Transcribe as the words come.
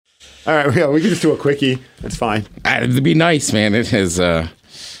All right, we can just do a quickie. That's fine. It'd be nice, man. It has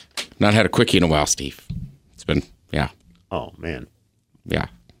not had a quickie in a while, Steve. It's been, yeah. Oh, man. Yeah.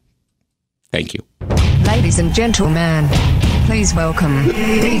 Thank you. Ladies and gentlemen, please welcome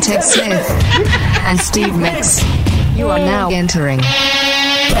D-Ted Smith and Steve Mix. You are now entering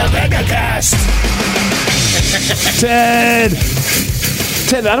The Megacast. Ted,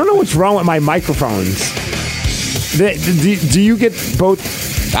 I don't know what's wrong with my microphones. Do you get both?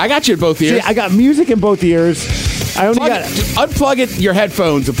 I got you in both ears. See, I got music in both ears. I only unplug your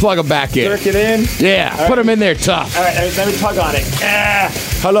headphones and plug them back in. Jerk it in? Yeah, all put them in there tough. All right, let me tug on it.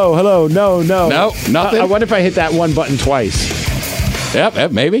 Hello, no. No, nothing? I wonder if I hit that one button twice.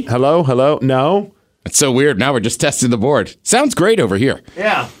 Yep, maybe. Hello, no. It's so weird. Now we're just testing the board. Sounds great over here.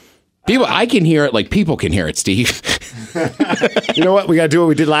 Yeah. I can hear it like people can hear it, Steve. You know what? We got to do what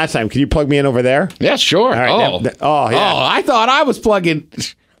we did last time. Can you plug me in over there? Yeah, sure. All right, yeah. Oh, I thought I was plugging.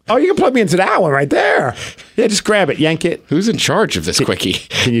 Oh, you can plug me into that one right there. Yeah, just grab it, yank it. Who's in charge of this quickie?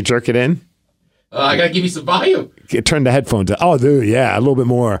 Can you jerk it in? I got to give you some volume. Turn the headphones up. Oh, dude, yeah, a little bit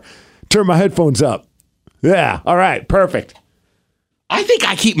more. Turn my headphones up. Yeah, all right, perfect. I think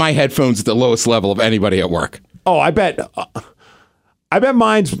I keep my headphones at the lowest level of anybody at work. Oh, I bet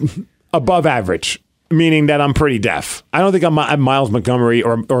mine's above average, meaning that I'm pretty deaf. I don't think I'm at Miles Montgomery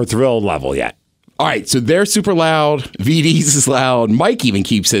or Thrill level yet. All right, so they're super loud. VD's is loud. Mike even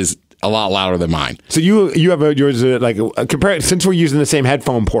keeps his a lot louder than mine. So you have yours like compared since we're using the same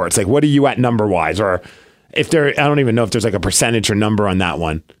headphone ports. Like, what are you at number wise, or if there? I don't even know if there's like a percentage or number on that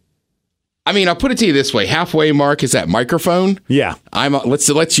one. I mean, I'll put it to you this way: halfway mark is that microphone. Yeah,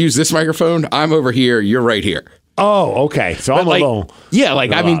 let's use this microphone. I'm over here. You're right here. Oh, okay. So I'm a little. Yeah,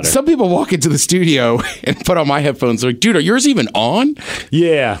 like I mean, louder. Some people walk into the studio and put on my headphones. They're like, dude, are yours even on?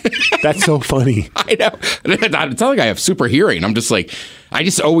 Yeah, that's so funny. I know. It's not like I have super hearing. I'm just like, I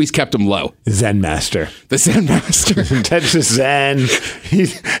just always kept them low. Zen master. The Zen master. Ted's just Zen.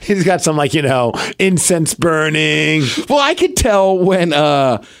 He's got some incense burning. Well, I could tell when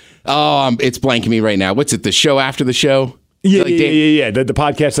it's blanking me right now. What's it? The show after the show? Yeah. The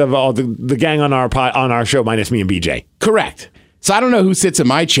podcast of all the gang on our show minus me and BJ. Correct. So I don't know who sits in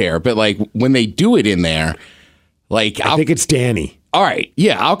my chair, but like when they do it in there, I think it's Danny. All right.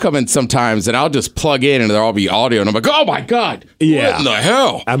 Yeah, I'll come in sometimes and I'll just plug in and there'll all be audio and I'm like, oh my God. Yeah. What in the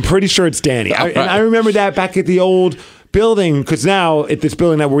hell? I'm pretty sure it's Danny. And I remember that back at the old building, because now at this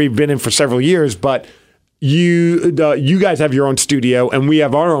building that we've been in for several years, but you guys have your own studio and we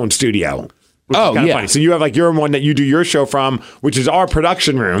have our own studio. Oh, yeah. Funny. So you have your one that you do your show from, which is our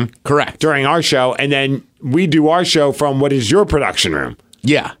production room. Correct. During our show. And then we do our show from what is your production room.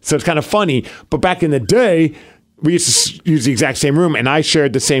 Yeah. So it's kind of funny. But back in the day, we used to use the exact same room, and I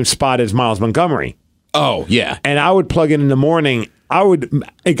shared the same spot as Miles Montgomery. Oh, yeah. And I would plug in the morning.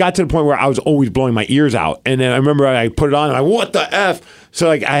 It got to the point where I was always blowing my ears out. And then I remember I put it on and what the F?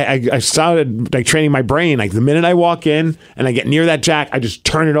 So I started training my brain. Like the minute I walk in and I get near that jack, I just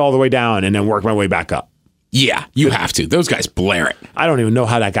turn it all the way down and then work my way back up. Yeah, you have to. Those guys blare it. I don't even know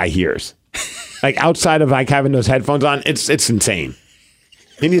how that guy hears. Outside of having those headphones on, it's insane.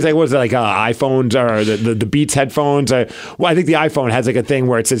 And he's like, what is it, iPhones or the Beats headphones? I think the iPhone has a thing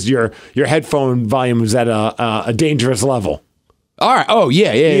where it says your headphone volume is at a dangerous level. All right. Oh,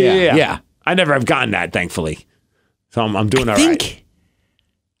 yeah. I never have gotten that, thankfully. So I'm doing all right.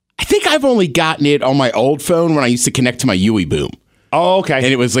 I think I've only gotten it on my old phone when I used to connect to my Yui Boom. Oh, okay. And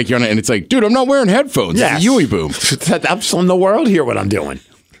it was like, and it's like, dude, I'm not wearing headphones. Yes. It's a Yui Boom. I'm just in the world here what I'm doing.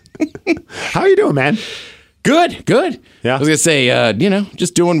 How are you doing, man? Good. Yeah. I was going to say,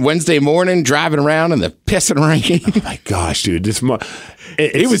 just doing Wednesday morning, driving around in the pissing rain. Oh, my gosh, dude.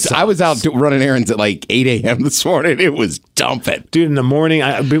 I was out running errands at 8 a.m. this morning. It was dumping. Dude, in the morning,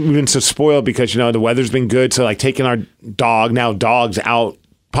 we've been so spoiled because, the weather's been good. So, taking our dog's out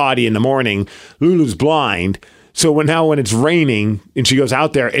potty in the morning. Lulu's blind. So when it's raining and she goes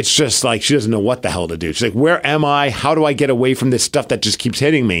out there, it's just she doesn't know what the hell to do. She's like, where am I? How do I get away from this stuff that just keeps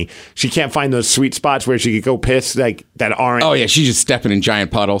hitting me? She can't find those sweet spots where she could go piss that aren't. Oh, yeah. She's just stepping in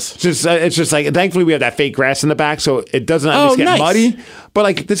giant puddles. It's just thankfully we have that fake grass in the back, so it doesn't get muddy.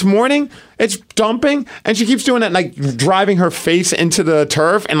 But this morning, it's dumping, and she keeps doing that, driving her face into the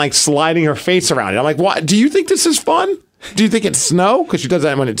turf and sliding her face around it. I'm like, what? Do you think this is fun? Do you think it's snow? Because she does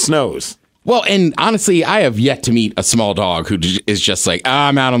that when it snows. Well, and honestly, I have yet to meet a small dog who is just like,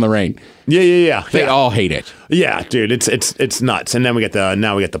 I'm out on the rain. Yeah. They all hate it. Yeah, dude, it's nuts. And then we get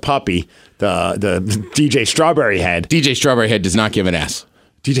the puppy, the DJ Strawberry Head. DJ Strawberry Head does not give an S.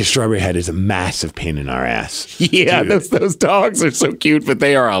 DJ Strawberry Head is a massive pain in our ass. Yeah, those dogs are so cute, but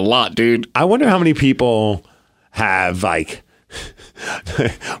they are a lot, dude. I wonder how many people have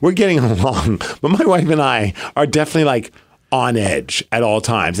we're getting along, but my wife and I are definitely like on edge at all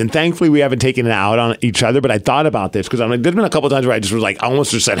times. And thankfully we haven't taken it out on each other, but I thought about this because I'm like, there's been a couple of times where I just was like, I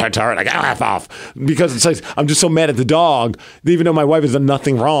almost just said her to her, like, F off. Because it's like, I'm just so mad at the dog, even though my wife has done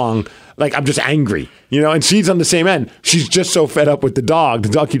nothing wrong, like I'm just angry, and she's on the same end. She's just so fed up with the dog. The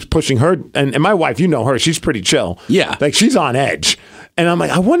dog keeps pushing her. And my wife, you know her, she's pretty chill. Yeah. Like she's on edge. And I'm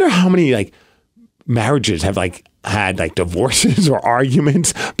like, I wonder how many like marriages have like had like divorces or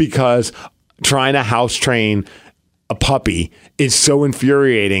arguments because trying to house train a puppy is so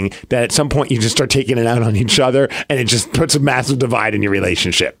infuriating that at some point you just start taking it out on each other and it just puts a massive divide in your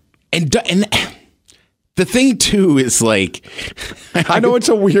relationship. And the thing too is like, I know it's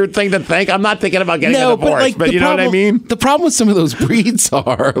a weird thing to think. I'm not thinking about getting a divorce, but you know what I mean? The problem with some of those breeds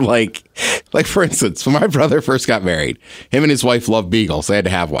are like for instance, when my brother first got married, him and his wife loved beagles. They had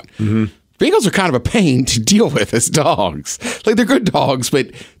to have one. Mm-hmm. Beagles are kind of a pain to deal with as dogs. Like they're good dogs,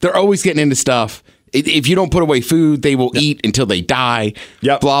 but they're always getting into stuff. If you don't put away food, they will eat until they die.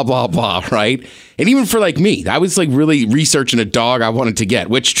 Yep. Blah, blah, blah, right? And even for like me, I was like really researching a dog I wanted to get,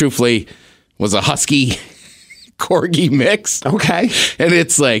 which truthfully was a husky corgi mix. Okay. And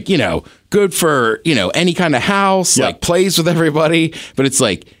it's like, good for, any kind of house, like plays with everybody. But it's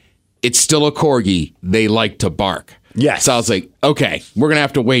like, it's still a corgi. They like to bark. Yes. So I was like, okay, we're going to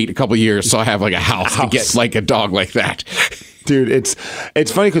have to wait a couple years so I have like a house to get like a dog like that. Dude, it's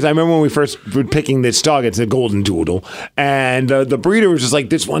funny because I remember when we first were picking this dog, it's a golden doodle, and the breeder was just like,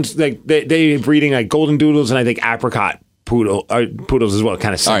 this one's like, they're breeding like golden doodles and I think apricot poodles as well,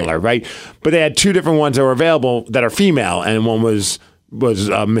 kind of similar, right? But they had two different ones that were available that are female, and one was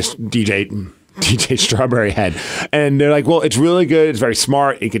Miss DJ Strawberry Head. And they're like, well, it's really good. It's very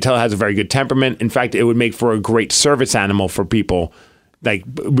smart. You could tell it has a very good temperament. In fact, it would make for a great service animal for people. Like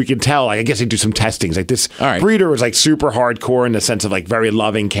we can tell, like I guess they do some testings. Like this breeder was like super hardcore in the sense of like very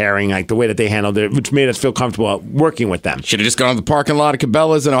loving, caring, like the way that they handled it, which made us feel comfortable working with them. Should have just gone to the parking lot of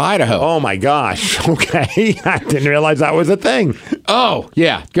Cabela's in Idaho. Oh my gosh. Okay. I didn't realize that was a thing. Oh,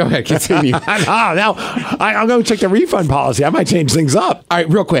 yeah. Go ahead. Continue. Now I'm going to check the refund policy. I might change things up. All right,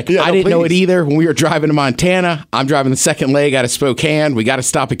 real quick. I didn't know it either. When we were driving to Montana, I'm driving the second leg out of Spokane. We got to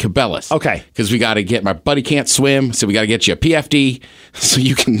stop at Cabela's. Okay. Because we got to get, my buddy can't swim, so we got to get you a PFD so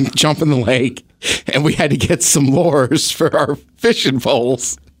you can jump in the lake. And we had to get some lures for our fishing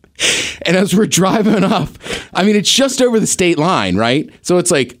poles. And as we're driving up, I mean, it's just over the state line, right? So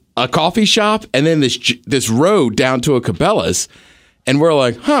it's like a coffee shop and then this road down to a Cabela's. And we're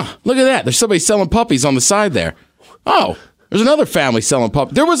like, look at that. There's somebody selling puppies on the side there. Oh, there's another family selling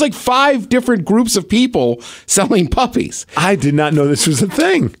puppies. There was like 5 different groups of people selling puppies. I did not know this was a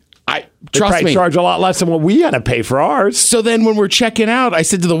thing. Trust me. Charge a lot less than what we had to pay for ours. So then when we're checking out, I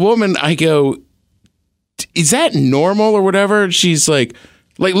said to the woman, I go, is that normal or whatever? And she's like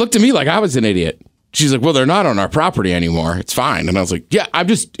looked at me like I was an idiot. She's like, well, they're not on our property anymore. It's fine. And I was like, yeah,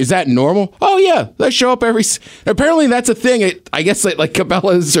 is that normal? Oh, yeah. They show up apparently that's a thing. I guess like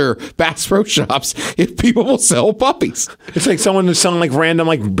Cabela's or Bass Pro Shops, if people will sell puppies. It's like someone who's selling like random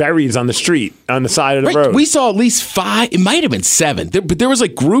like berries on the street, on the side of the road. We saw at least 5. It might have been 7. But there was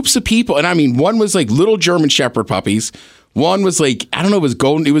like groups of people. And I mean, one was like little German Shepherd puppies. One was like, I don't know, it was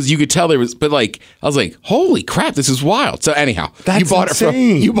golden. It was, you could tell there was, but like, I was like, holy crap, this is wild. So anyhow, you bought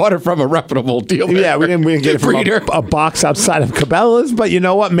it from a reputable dealer. Yeah, we didn't get it from a box outside of Cabela's, but you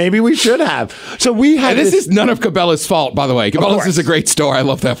know what? Maybe we should have. So we had this is none of Cabela's fault, by the way. Cabela's is a great store. I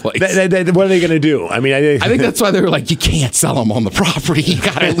love that place. What are they going to do? I mean, I think that's why they were like, you can't sell them on the property. You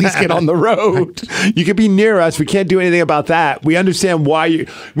got to at least get on the road. You could be near us. We can't do anything about that. We understand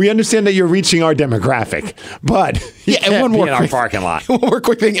we understand that you're reaching our demographic, but and one more in our parking lot. One more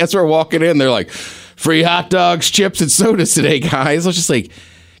quick thing. As we're walking in, they're like, free hot dogs, chips, and sodas today, guys. I was just like,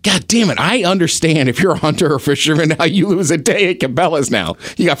 God damn it. I understand if you're a hunter or fisherman, how you lose a day at Cabela's now.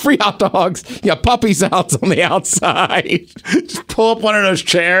 You got free hot dogs. You got puppies out on the outside. Just pull up one of those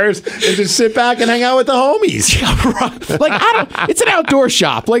chairs and just sit back and hang out with the homies. Yeah, right. Like, it's an outdoor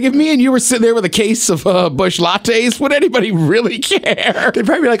shop. Like, if me and you were sitting there with a case of Busch lattes, would anybody really care? They'd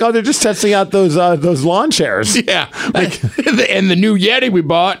probably be like, oh, they're just testing out those lawn chairs. Yeah. Like, and the new Yeti we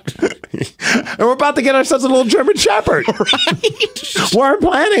bought. And we're about to get ourselves a little German Shepherd. Right. Weren't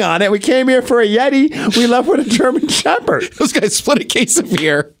planning on it. We came here for a Yeti. We left with a German Shepherd. Those guys split a case of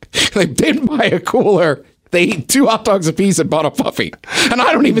beer. They didn't buy a cooler. They ate 2 hot dogs apiece and bought a puppy. And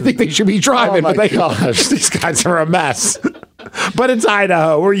I don't even think they should be driving. Oh my gosh, these guys are a mess. But it's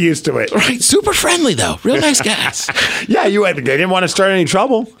Idaho. We're used to it. Right. Super friendly, though. Real nice guys. Yeah, they didn't want to start any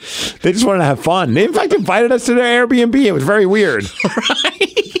trouble. They just wanted to have fun. They, in fact, invited us to their Airbnb. It was very weird.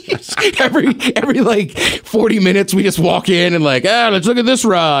 Right. every like 40 minutes, we just walk in and like, let's look at this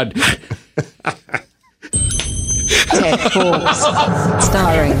rod. Tech Force,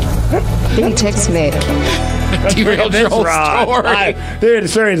 starring B-Tech Smith. Derailed your whole story. Dude,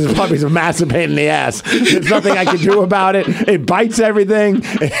 this puppy's a massive pain in the ass. There's nothing I can do about it. It bites everything.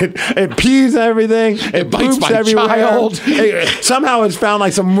 It pees everything. It bites poops my everywhere. child. Somehow it's found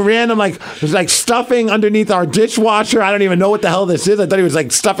like some random like stuffing underneath our dishwasher. I don't even know what the hell this is. I thought it was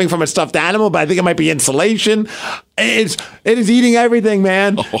like stuffing from a stuffed animal, but I think it might be insulation. It is eating everything,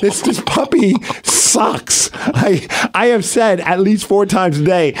 man. This puppy sucks. I have said at least 4 times a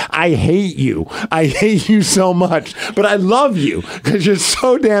day, I hate you. I hate you so much, but I love you because you're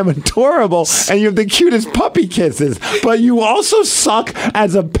so damn adorable and you have the cutest puppy kisses, but you also suck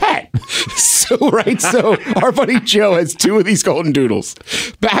as a pet. So our buddy Joe has 2 of these golden doodles.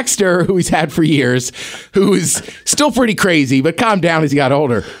 Baxter, who he's had for years, who is still pretty crazy, but calmed down as he got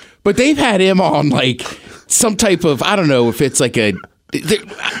older. But they've had him on like some type of, I don't know if it's like a,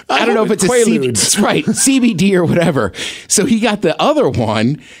 I don't know if it's CBD or whatever. So he got the other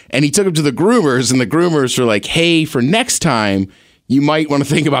one and he took him to the groomers, and the groomers were like, hey, for next time, you might want to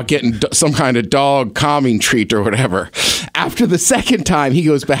think about getting some kind of dog calming treat or whatever. After the second time, he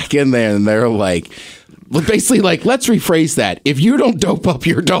goes back in there and they're like, basically like, let's rephrase that. If you don't dope up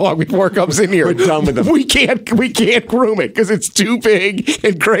your dog before it comes in here, we're done with them. We can't groom it because it's too big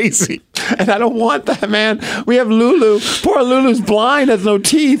and crazy. And I don't want that, man. We have Lulu. Poor Lulu's blind, has no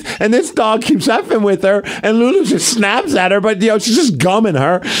teeth, and this dog keeps effing with her, and Lulu just snaps at her, but she's just gumming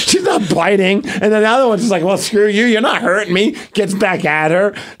her. She's not biting. And then the other one's just like, well, screw you. You're not hurting me. Gets back at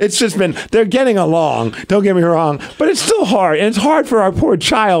her. It's just been, they're getting along. Don't get me wrong. But it's still hard. And it's hard for our poor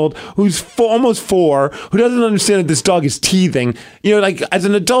child who's almost 4, who doesn't understand that this dog is teething. Like as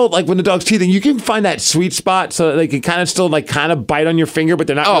an adult, like when the dog's teething, you can find that sweet spot so that they can kind of still like kind of bite on your finger, but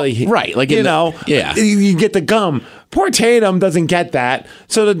they're not really right. Like yeah, you get the gum. Poor Tatum doesn't get that,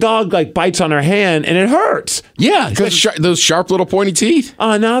 so the dog like bites on her hand and it hurts. Yeah, because those sharp little pointy teeth.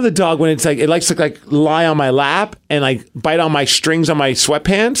 Now the dog, when it's like, it likes to like lie on my lap and like bite on my strings on my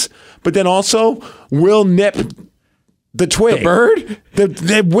sweatpants, but then also will nip the twig. The bird?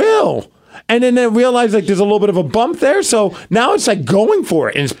 They will. And then they realize like there's a little bit of a bump there. So now it's like going for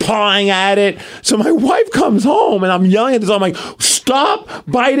it and it's pawing at it. So my wife comes home and I'm yelling at this. I'm like, stop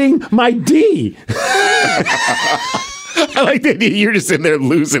biting my D. I like that you're just in there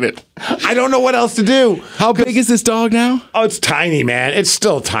losing it. I don't know what else to do. How big is this dog now? Oh, it's tiny, man. It's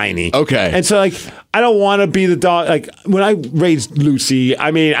still tiny. Okay. And so like, I don't want to be the dog. Like when I raised Lucy,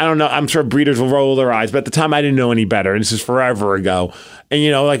 I mean, I don't know. I'm sure breeders will roll their eyes, but at the time I didn't know any better. And this is forever ago.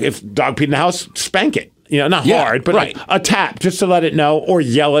 And like if dog peed in the house, spank it. Not hard, but right. Like a tap just to let it know, or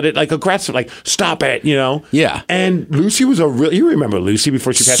yell at it like aggressive, like stop it, Yeah. And Lucy was you remember Lucy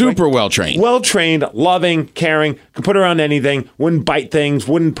before she passed away? Super well trained. Well trained, loving, caring, could put her on anything, wouldn't bite things,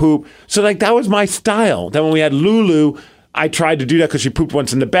 wouldn't poop. So like that was my style. Then when we had Lulu, I tried to do that because she pooped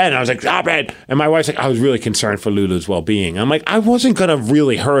once in the bed, and I was like, stop it. And my wife's like, I was really concerned for Lulu's well-being. I'm like, I wasn't going to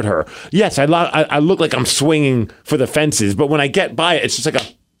really hurt her. Yes, I look like I'm swinging for the fences, but when I get by it, it's just like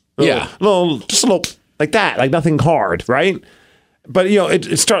a little like that, like nothing hard, right? But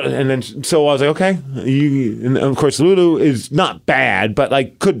it started, and then so I was like, okay, and of course Lulu is not bad, but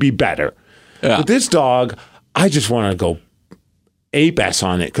like could be better. Yeah. But this dog, I just want to go ape-ass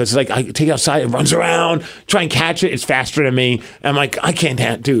on it because like I take it outside, it runs around, try and catch it, it's faster than me. And I'm like, I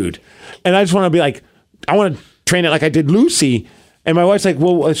can't, dude. And I just want to be like, I want to train it like I did Lucy. And my wife's like,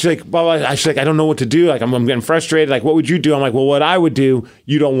 well, she's like, I don't know what to do. Like, I'm getting frustrated. Like, what would you do? I'm like, well, what I would do,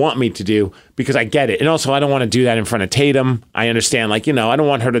 you don't want me to do because I get it. And also, I don't want to do that in front of Tatum. I understand, like, I don't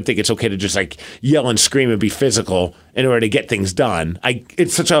want her to think it's okay to just like yell and scream and be physical in order to get things done.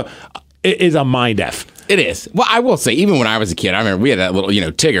 It is a mind F. It is. Well, I will say, even when I was a kid, I remember we had that little,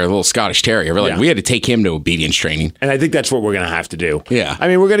 Tigger, a little Scottish Terrier. We had to take him to obedience training. And I think that's what we're going to have to do. Yeah. I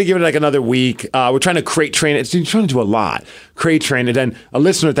mean, we're going to give it like another week. We're trying to crate train it. We're trying to do a lot. Crate train it. And a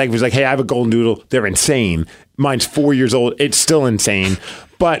listener was like, hey, I have a golden doodle. They're insane. Mine's 4 years old. It's still insane.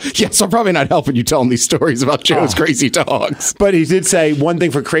 But yeah, so I'm probably not helping you telling these stories about Joe's crazy dogs. But he did say one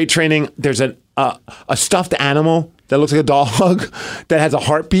thing for crate training. There's a stuffed animal that looks like a dog that has a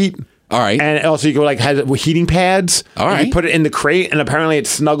heartbeat. All right. And also you go like has heating pads. All right. You put it in the crate and apparently it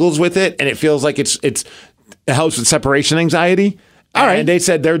snuggles with it and it feels like it helps with separation anxiety. All right. And they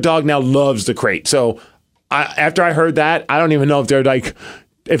said their dog now loves the crate. So after I heard that, I don't even know if they're like,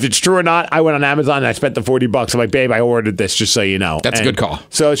 if it's true or not. I went on Amazon and I spent the $40. I'm like, babe, I ordered this just so you know. That's a good call.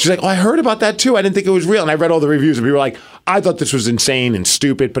 So she's like, oh, I heard about that too. I didn't think it was real. And I read all the reviews and people were like, I thought this was insane and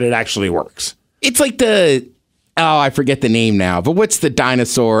stupid, but it actually works. It's like the Oh, I forget the name now. But what's the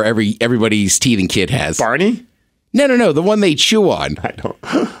dinosaur everybody's teething kid has? Barney? No. The one they chew on. I don't.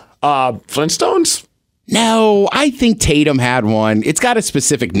 Flintstones? No, I think Tatum had one. It's got a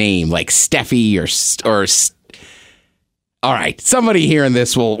specific name, like Steffi or. All right, somebody hearing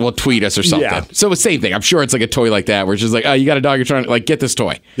this will tweet us or something. Yeah. So the same thing. I'm sure it's like a toy like that, where it's just like, oh, you got a dog, you're trying to like get this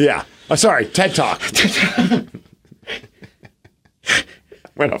toy. Yeah. Oh, sorry, TED Talk.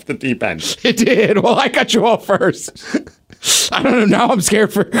 Went off the deep end. It did. Well, I cut you off first. I don't know. Now I'm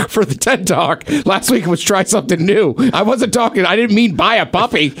scared for the TED Talk. Last week was try something new. I wasn't talking. I didn't mean buy a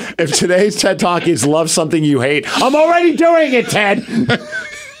puppy. If today's TED Talk is love something you hate, I'm already doing it, Ted.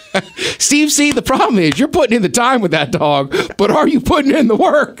 Steve, see, the problem is you're putting in the time with that dog, but are you putting in the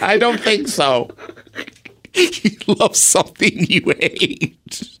work? I don't think so. You love something you hate.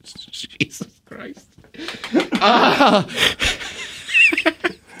 Jesus Christ.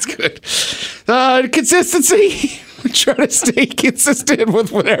 It's good. Consistency. Try to stay consistent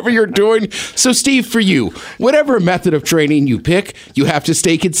with whatever you're doing. So, Steve, for you, whatever method of training you pick, you have to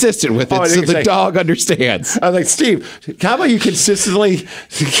stay consistent with it so the dog understands. I was like, Steve, how about you consistently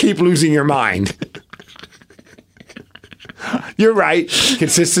keep losing your mind? You're right.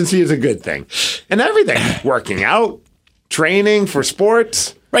 Consistency is a good thing. And everything. Working out, training for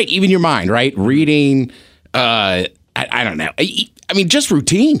sports. Right. Even your mind, right? Reading. I don't know. I mean, just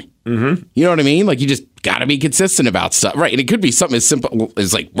routine. Mm-hmm. You know what I mean? Like, you just got to be consistent about stuff. Right. And it could be something as simple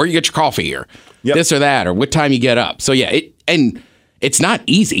as like where you get your coffee or this or that or what time you get up. So, yeah, it's not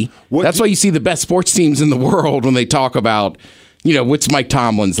easy. That's why you see the best sports teams in the world when they talk about, what's Mike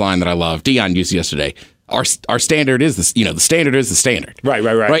Tomlin's line that I love? Dion used yesterday. Our standard is the standard is the standard.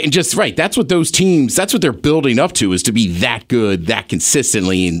 Right. And just that's what those teams, that's what they're building up to, is to be that good, that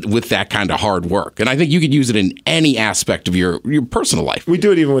consistently, and with that kind of hard work. And I think you could use it in any aspect of your personal life. We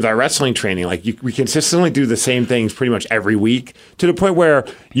do it even with our wrestling training. Like we consistently do the same things pretty much every week to the point where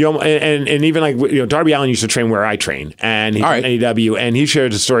and even like Darby Allin used to train where I train, and he's in AEW, and he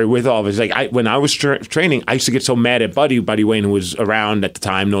shared a story with all of us. Like when I was training, I used to get so mad at Buddy Wayne, who was around at the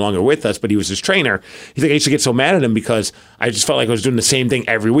time, no longer with us, but he was his trainer. He's like, I used to get so mad at him because I just felt like I was doing the same thing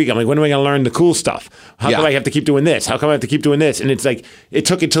every week. I'm like, when am I going to learn the cool stuff? How come I have to keep doing this? How come I have to keep doing this? And it's like, it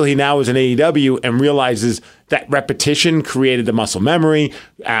took until he now is in AEW and realizes that repetition created the muscle memory,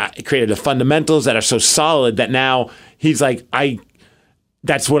 it created the fundamentals that are so solid that now he's like,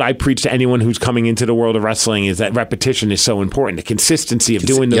 that's what I preach to anyone who's coming into the world of wrestling, is that repetition is so important. The consistency of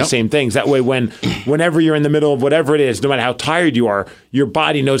doing those same things. That way, whenever you're in the middle of whatever it is, no matter how tired you are, your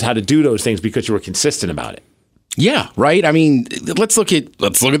body knows how to do those things because you were consistent about it. Yeah, right. I mean, let's look at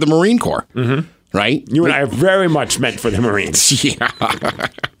the Marine Corps, right? You and I are very much meant for the Marines. Yeah,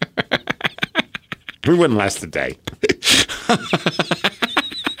 we wouldn't last a day.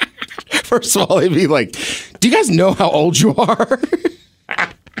 First of all, they'd be like, "Do you guys know how old you are?"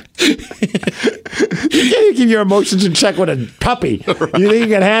 You can't keep your emotions in check with a puppy. Right. You think you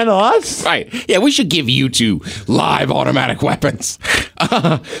can handle us? Right. Yeah, we should give you two live automatic weapons.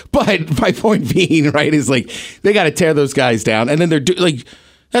 But my point being, right, is like they got to tear those guys down. And then they're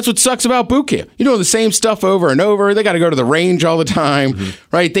that's what sucks about boot camp. You're doing the same stuff over and over. They got to go to the range all the time,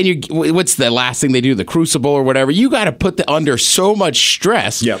 right? Then what's the last thing they do? The crucible or whatever. You got to put them under so much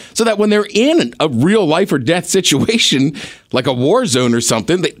stress so that when they're in a real life or death situation, like a war zone or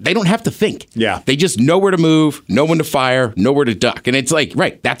something, they don't have to think. Yeah. They just know where to move, know when to fire, know where to duck. And it's like,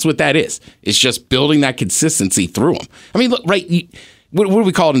 right, that's what that is. It's just building that consistency through them. I mean, look, right, what do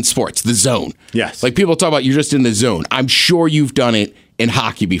we call it in sports? The zone. Yes. Like people talk about you're just in the zone. I'm sure you've done it in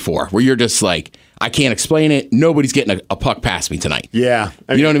hockey before, where you're just like, I can't explain it. Nobody's getting a puck past me tonight. Yeah.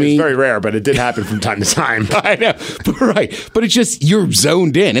 You know what I mean? It's very rare, but it did happen from time to time. I know. But it's just, you're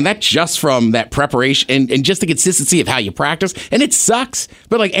zoned in. And that's just from that preparation and just the consistency of how you practice. And it sucks.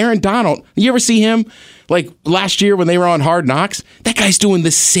 But like Aaron Donald, you ever see him? Like last year when they were on Hard Knocks, that guy's doing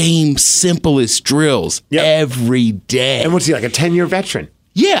the same simplest drills every day. And what's he, like a 10-year veteran?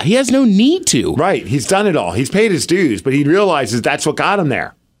 Yeah, he has no need to. Right. He's done it all. He's paid his dues, but he realizes that's what got him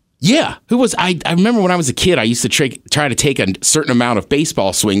there. Yeah. I remember when I was a kid, I used to try to take a certain amount of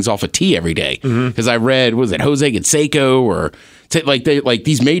baseball swings off a tee every day. Because I read, was it Jose Canseco or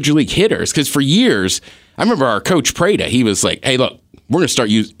these major league hitters? Because for years, I remember our coach Prada, he was like, hey, look, we're going to start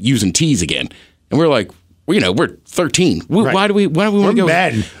using tees again. And we're like, well, we're 13. Why do we want to go?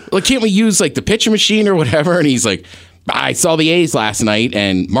 Men. Like, can't we use like the pitcher machine or whatever? And he's like, I saw the A's last night,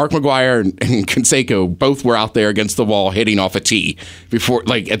 and Mark McGwire and Canseco both were out there against the wall hitting off a tee before,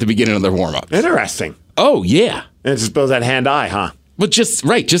 like at the beginning of their warm up. Interesting. Oh yeah, and it's just builds that hand-eye, huh? But just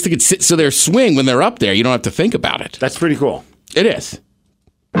to get so their swing when they're up there, you don't have to think about it. That's pretty cool. It is.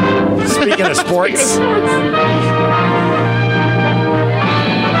 Speaking of sports.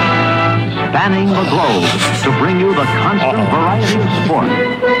 Spanning the globe to bring you the constant variety of sport,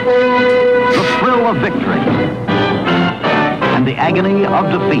 the thrill of victory, and the agony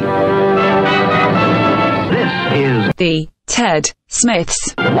of defeat. This is The Ted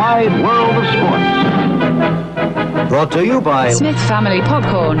Smith's Wide World of Sports. Brought to you by Smith Family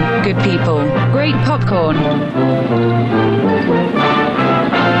Popcorn. Good people, great popcorn.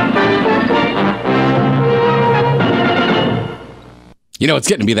 You know, it's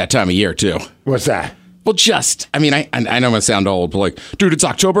getting to be that time of year, too. What's that? Well, I mean, I know I'm going to sound old, but like, dude, it's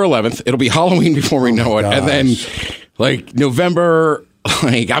October 11th. It'll be Halloween before we know it. Gosh. And then, like, November,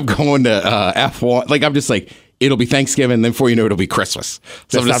 like, I'm going to F1. Like, I'm just like, it'll be Thanksgiving. Then before you know it, it'll be Christmas.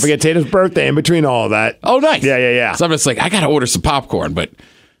 So Let's not forget Tatum's birthday in between all of that. Oh, nice. Yeah. So I'm just like, I got to order some popcorn. But,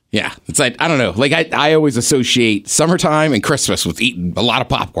 yeah, it's like, I don't know. Like, I always associate summertime and Christmas with eating a lot of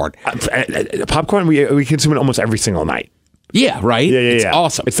popcorn. Popcorn, we consume it almost every single night. Yeah, right? Yeah. It's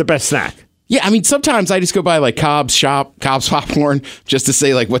awesome. It's the best snack. Yeah, I mean, sometimes I just go by like Cobb's Popcorn, just to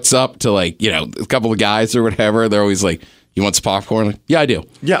say like what's up to like, you know, a couple of guys or whatever. They're always like, you want some popcorn? Like, yeah, I do.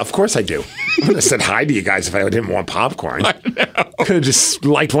 Yeah, of course I do. I would have said hi to you guys if I didn't want popcorn. I could have just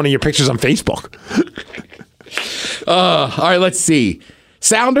liked one of your pictures on Facebook. All right, let's see.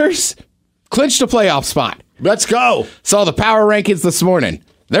 Sounders clinched a playoff spot. Let's go. Saw the power rankings this morning.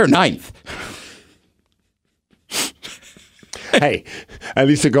 They're 9th. Hey, at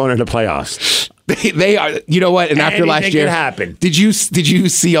least they're going into playoffs. They are. You know what? And after last year, anything can happen. Did you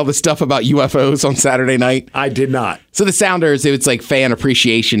see all the stuff about UFOs on Saturday night? I did not. So the Sounders, it was like fan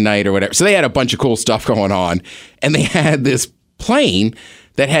appreciation night or whatever. So they had a bunch of cool stuff going on, and they had this plane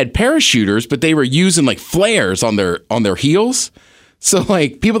that had parachuters, but they were using like flares on their heels. So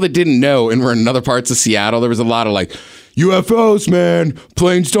like people that didn't know and were in other parts of Seattle, there was a lot of like, UFOs, man,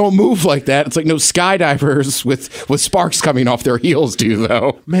 planes don't move like that. It's like, no, skydivers with sparks coming off their heels do,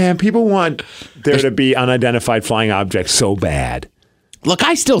 though. Man, people want there to be unidentified flying objects so bad. Look,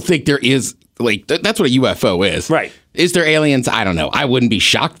 I still think there is, like, that's what a UFO is. Right. Is there aliens? I don't know. I wouldn't be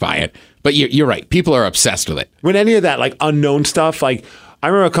shocked by it. But you're right. People are obsessed with it. When any of that, like, unknown stuff, like, I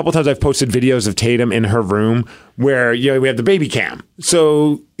remember a couple times I've posted videos of Tatum in her room where, you know, we have the baby cam.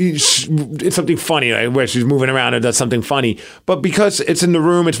 So it's something funny, right, where she's moving around and does something funny. But because it's in the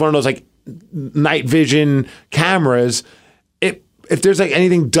room, it's one of those like night vision cameras. If there's like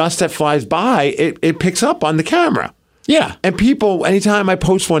anything dust that flies by, it picks up on the camera. Yeah. And people, anytime I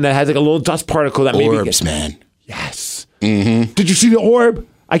post one that has like a little dust particle that maybe Orbs, man. Yes. Mm-hmm. Did you see the orb?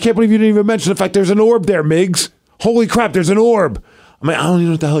 I can't believe you didn't even mention the fact there's an orb there, Miggs. Holy crap, there's an orb. I mean, I don't even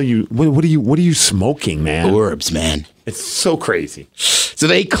know what the hell what are you smoking, man? Orbs, man. It's so crazy. So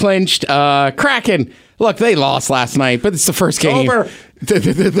they clinched. Kraken. Look, they lost last night, but it's the first game. Over.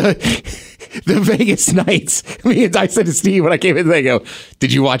 The Vegas Knights. I said to Steve when I came in, they go,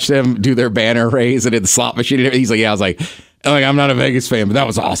 did you watch them do their banner raise and in the slot machine? He's like, yeah. I was like, I'm not a Vegas fan, but that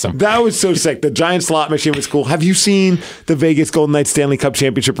was awesome. That was so sick. The giant slot machine was cool. Have you seen the Vegas Golden Knights Stanley Cup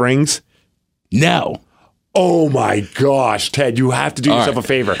Championship rings? No. Oh my gosh, Ted, you have to do yourself a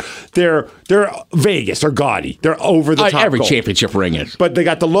favor. They're Vegas, they're gaudy. They're over the top. Every gold. championship ring is. But they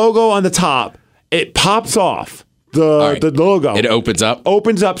got the logo on the top. It pops off. The logo. It opens up?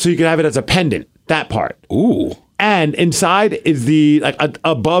 Opens up so you can have it as a pendant. That part. Ooh. And inside is the like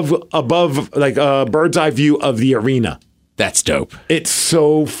above like a bird's eye view of the arena. That's dope. It's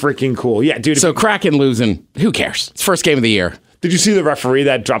so freaking cool. Yeah, dude. So Kraken losing, who cares? It's first game of the year. Did you see the referee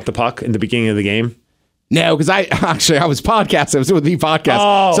that dropped the puck in the beginning of the game? No, because I was podcasting. I was with the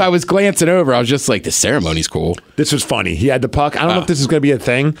podcast. So I was glancing over. I was just like, the ceremony's cool. This was funny. He had the puck. I don't know if this is going to be a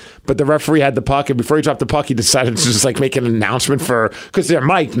thing, but the referee had the puck, and before he dropped the puck, he decided to just like make an announcement because they're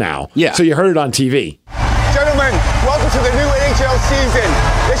mic'd now. Yeah. So you heard it on TV. Gentlemen, welcome to the new NHL season.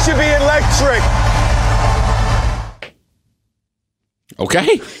 This should be electric.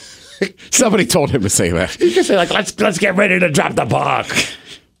 Okay. Somebody told him to say that. You can say like, let's get ready to drop the puck.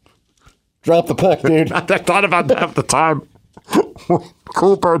 Drop the puck, dude. I thought about that at the time.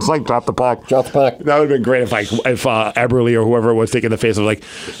 Cool birds like drop the puck. Drop the puck. That would have been great if Eberle or whoever was taking the face of like,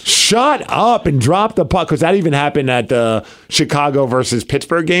 shut up and drop the puck, because that even happened at the Chicago versus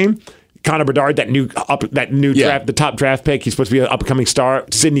Pittsburgh game. Connor Bedard, that new draft, the top draft pick, he's supposed to be an upcoming star.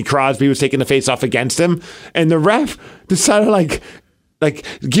 Sidney Crosby was taking the face off against him, and the ref decided like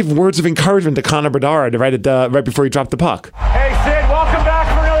give words of encouragement to Connor Bedard right before he dropped the puck. Hey, Sid, welcome back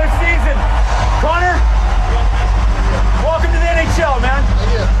for another season. Connor, welcome to the NHL, man.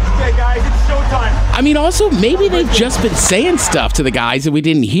 Okay, guys, it's showtime. I mean, also, maybe they've just been saying stuff to the guys and we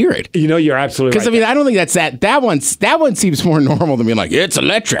didn't hear it. You know, you're absolutely right. Because, I mean, I don't think that's that one seems more normal than being like, it's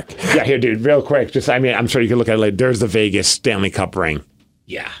electric. Yeah, here, dude, real quick. I'm sure you can look at it later. There's the Vegas Stanley Cup ring.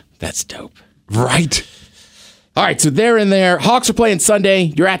 Yeah, that's dope. Right. All right, so they're in there. Hawks are playing Sunday.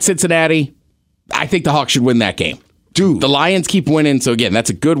 You're at Cincinnati. I think the Hawks should win that game. Dude. The Lions keep winning, so again,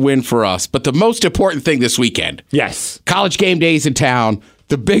 that's a good win for us. But the most important thing this weekend. Yes. College game days in town.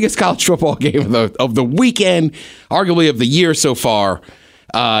 The biggest college football game of the weekend, arguably of the year so far.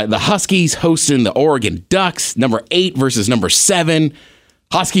 The Huskies hosting the Oregon Ducks, number 8 versus number 7.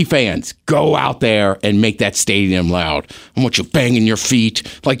 Husky fans, go out there and make that stadium loud. I want you banging your feet.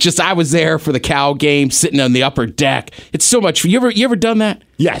 I was there for the Cal game, sitting on the upper deck. It's so much. You ever done that?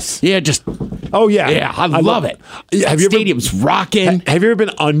 Yes. Yeah, just. Oh, yeah. Yeah, I love it. Stadium's rocking. Have you ever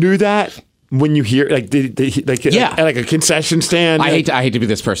been under that? When you hear like a concession stand, I hate to be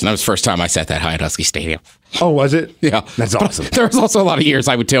this person. That was the first time I sat that high at Husky Stadium. Oh, was it? Yeah, that's awesome. There was also a lot of years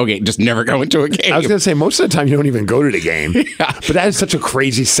I would tailgate and just never go into a game. I was going to say most of the time you don't even go to the game. Yeah. But that is such a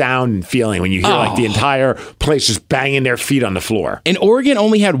crazy sound and feeling when you hear like the entire place just banging their feet on the floor. And Oregon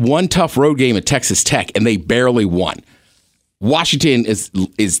only had one tough road game at Texas Tech, and they barely won. Washington is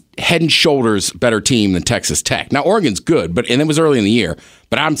head and shoulders better team than Texas Tech. Now Oregon's good, and it was early in the year.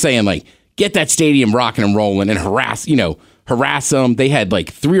 But I'm saying get that stadium rocking and rolling and harass them. They had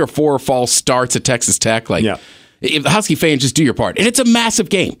 3 or 4 false starts at Texas Tech. If the Husky fans just do your part. And it's a massive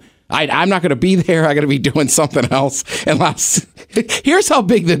game. I'm not going to be there. I got to be doing something else. Here's how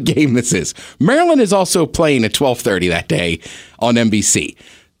big the game this is. Maryland is also playing at 12:30 that day on NBC.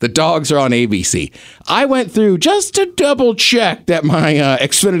 The Dogs are on ABC. I went through just to double check that my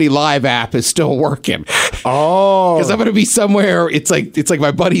Xfinity Live app is still working. Oh, because I'm going to be somewhere. It's like my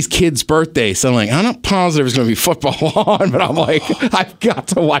buddy's kid's birthday, so I'm not positive it's going to be football on, but I'm I've got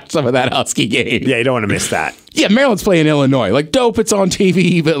to watch some of that Husky game. Yeah, you don't want to miss that. Yeah, Maryland's playing Illinois. Dope, it's on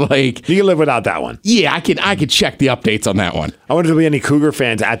TV, but you can live without that one. Yeah, I could check the updates on that one. I wonder if there'll be any Cougar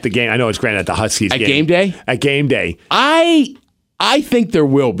fans at the game. I know it's granted at the Huskies game. At game day? At game day. I think there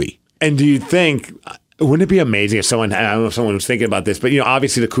will be. And do you think, wouldn't it be amazing if I don't know if someone was thinking about this, but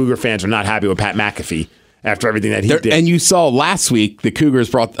obviously the Cougar fans are not happy with Pat McAfee after everything that he did. And you saw last week the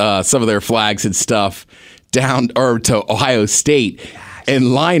Cougars brought some of their flags and stuff down to Ohio State. And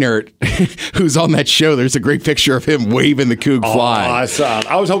Leinert, who's on that show, there's a great picture of him waving the Coug flag. Awesome.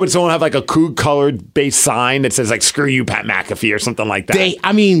 I was hoping someone would have a Coug colored base sign that says screw you, Pat McAfee, or something like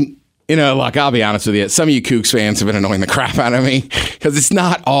that. Look, I'll be honest with you. Some of you Cougs fans have been annoying the crap out of me because it's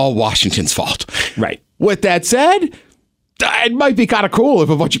not all Washington's fault. Right. With that said, it might be kind of cool if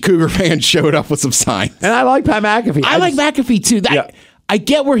a bunch of Cougar fans showed up with some signs. And I like Pat McAfee. I like McAfee too. I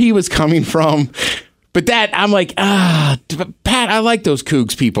get where he was coming from, but I'm Pat, I like those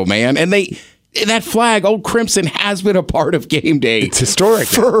Cougs people, man. And that flag, Old Crimson, has been a part of game day. It's historic.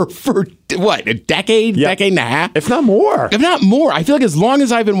 For what, a decade? Yep. Decade and a half? If not more. I feel like as long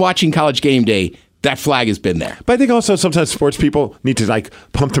as I've been watching College game day, that flag has been there. But I think also sometimes sports people need to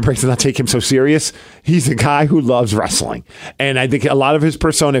pump the brakes and not take him so serious. He's a guy who loves wrestling. And I think a lot of his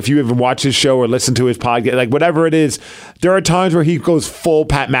persona, if you even watch his show or listen to his podcast, whatever it is, there are times where he goes full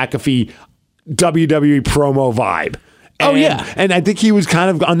Pat McAfee WWE promo vibe. And I think he was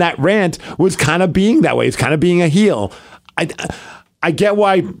kind of on that rant, was kind of being that way. He's kind of being a heel. I get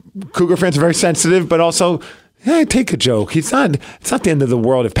why Cougar fans are very sensitive, but also take a joke. It's not the end of the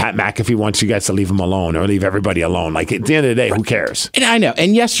world if Pat McAfee wants you guys to leave him alone or leave everybody alone. At the end of the day, who cares? And I know.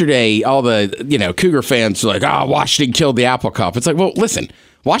 And yesterday, all the Cougar fans were Washington killed the Apple Cup. It's well, listen,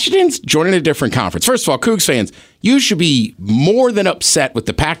 Washington's joining a different conference. First of all, Cougs fans, you should be more than upset with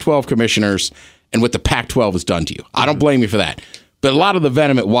the Pac-12 commissioners and what the Pac-12 has done to you. I don't blame you for that. But a lot of the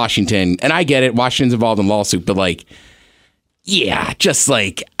venom at Washington, and I get it, Washington's involved in lawsuit, but I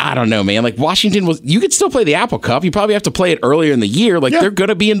don't know, man. Washington you could still play the Apple Cup. You probably have to play it earlier in the year. They're going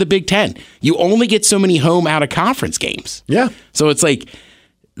to be in the Big Ten. You only get so many home out of conference games. Yeah. So it's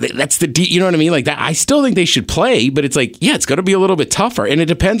that's you know what I mean? That I still think they should play, but it's it's going to be a little bit tougher. And it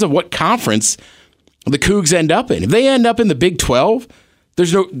depends on what conference the Cougs end up in. If they end up in the Big 12,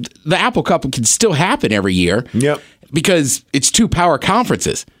 the Apple Cup can still happen every year. Yep. Because it's 2 power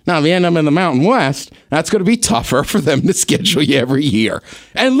conferences. Now, if you end up in the Mountain West, that's going to be tougher for them to schedule you every year.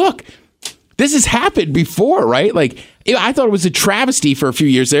 And look, this has happened before, right? I thought it was a travesty for a few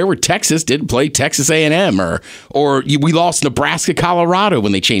years there where Texas didn't play Texas A&M or we lost Nebraska, Colorado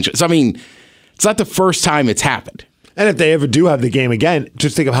when they changed it. So, it's not the first time it's happened. And if they ever do have the game again,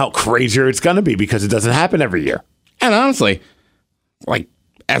 just think of how crazier it's going to be because it doesn't happen every year. And honestly,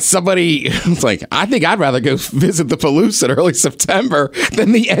 as somebody, it's I think I'd rather go visit the Palouse in early September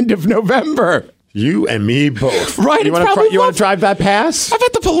than the end of November. You and me both. Right, You it's want probably to drive that pass? I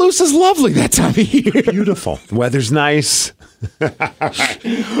bet the Paloussa's lovely that time of year. Beautiful. The weather's nice.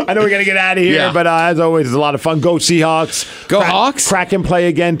 I know we got to get out of here, Yeah. but as always, it's a lot of fun. Go Seahawks. Go Hawks. Kraken play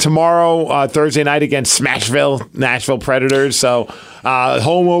again tomorrow, Thursday night against Smashville, Nashville Predators. So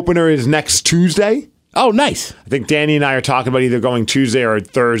home opener is next Tuesday. Oh, nice. I think Danny and I are talking about either going Tuesday or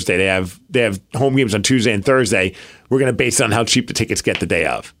Thursday. They have home games on Tuesday and Thursday. We're going to base it on how cheap the tickets get the day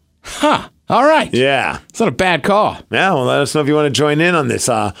of. Huh. All right. Yeah. It's not a bad call. Yeah, well, let us know if you want to join in on this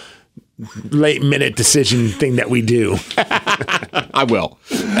late-minute decision thing that we do. I will.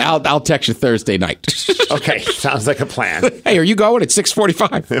 I'll text you Thursday night. Okay, sounds like a plan. Hey, are you going at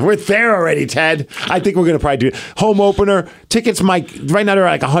 6:45? We're there already, Ted. I think we're going to probably do home opener. Tickets, Mike, right now they're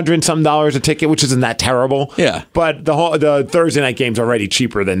like $100 and some a ticket, which isn't that terrible. Yeah. But the Thursday night game's already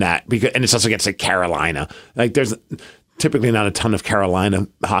cheaper than that, and it's also against like Carolina. Like there's typically not a ton of Carolina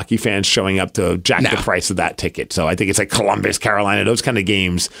hockey fans showing up to jack the price of that ticket. So I think it's like Columbus, Carolina, those kind of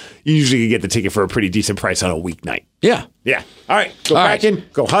games. You usually get the ticket for a pretty decent price on a weeknight. Yeah. Yeah. All right. Go All Kraken.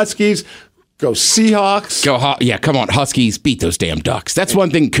 right. Go Huskies. Go Seahawks. Yeah, come on, Huskies, beat those damn Ducks. That's one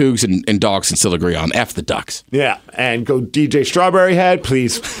thing Cougs and Dogs can still agree on. F the Ducks. Yeah. And go DJ Strawberry Head,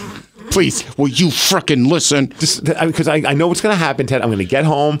 please. Please, will you frickin' listen? Because I know what's going to happen, Ted. I'm going to get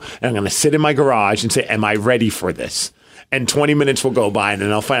home and I'm going to sit in my garage and say, am I ready for this? And 20 minutes will go by, and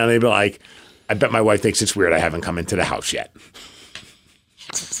then I'll finally be like, I bet my wife thinks it's weird I haven't come into the house yet.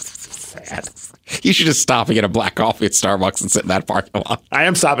 Sad. You should just stop and get a black coffee at Starbucks and sit in that parking lot. I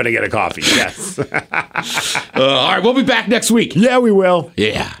am stopping to get a coffee, yes. All right, we'll be back next week. Yeah, we will.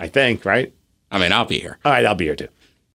 Yeah. I think, right? I mean, I'll be here. All right, I'll be here too.